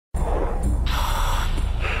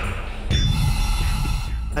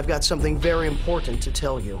I've got something very important to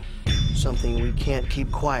tell you. Something we can't keep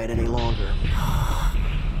quiet any longer.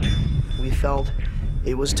 We felt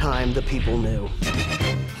it was time the people knew.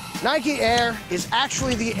 Nike Air is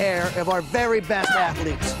actually the air of our very best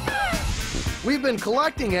athletes. We've been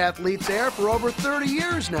collecting athletes' air for over 30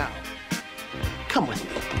 years now. Come with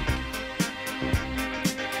me.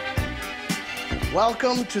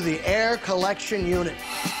 Welcome to the Air Collection Unit.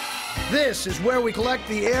 This is where we collect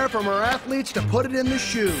the air from our athletes to put it in the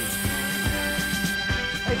shoes.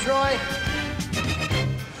 Hey, Troy.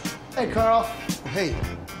 Hey, Carl. Hey.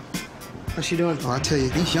 What's you doing? Oh, I tell you,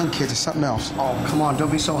 these young kids are something else. Oh, come on,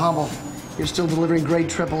 don't be so humble. You're still delivering great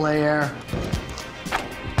AAA air.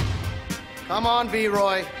 Come on,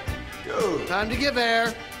 V-Roy. Dude. Time to give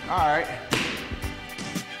air. All right.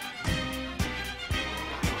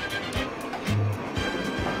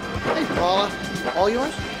 Hey, Paula. All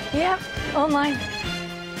yours? Yeah, online.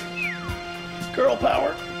 Girl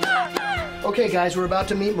power. Okay, guys, we're about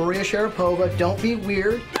to meet Maria Sharapova. Don't be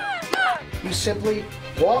weird. You simply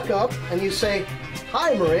walk up and you say,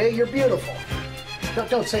 "Hi, Maria, you're beautiful."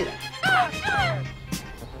 Don't say that.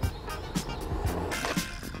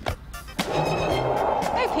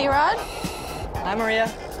 Hey, P-Rod. Hi,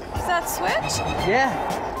 Maria. Is that Switch? Yeah.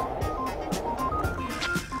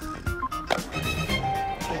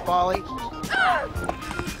 Hey, Polly.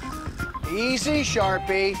 Easy,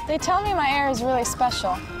 Sharpie. They tell me my air is really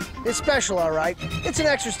special. It's special, all right. It's an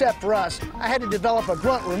extra step for us. I had to develop a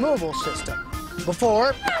grunt removal system.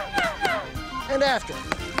 Before and after.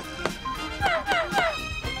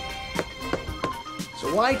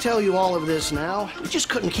 So why tell you all of this now? We just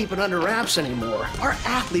couldn't keep it under wraps anymore. Our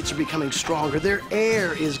athletes are becoming stronger. Their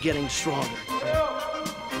air is getting stronger.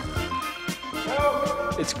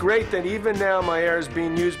 It's great that even now my air is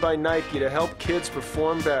being used by Nike to help kids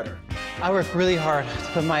perform better. I work really hard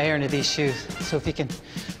to put my air into these shoes, so if you can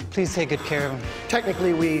please take good care of them.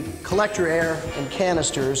 Technically, we collect your air in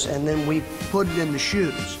canisters, and then we put it in the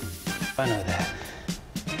shoes. I know that.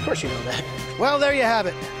 Of course you know that. Well, there you have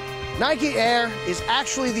it. Nike Air is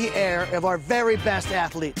actually the air of our very best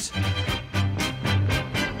athletes.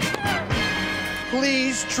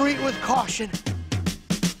 Please treat with caution.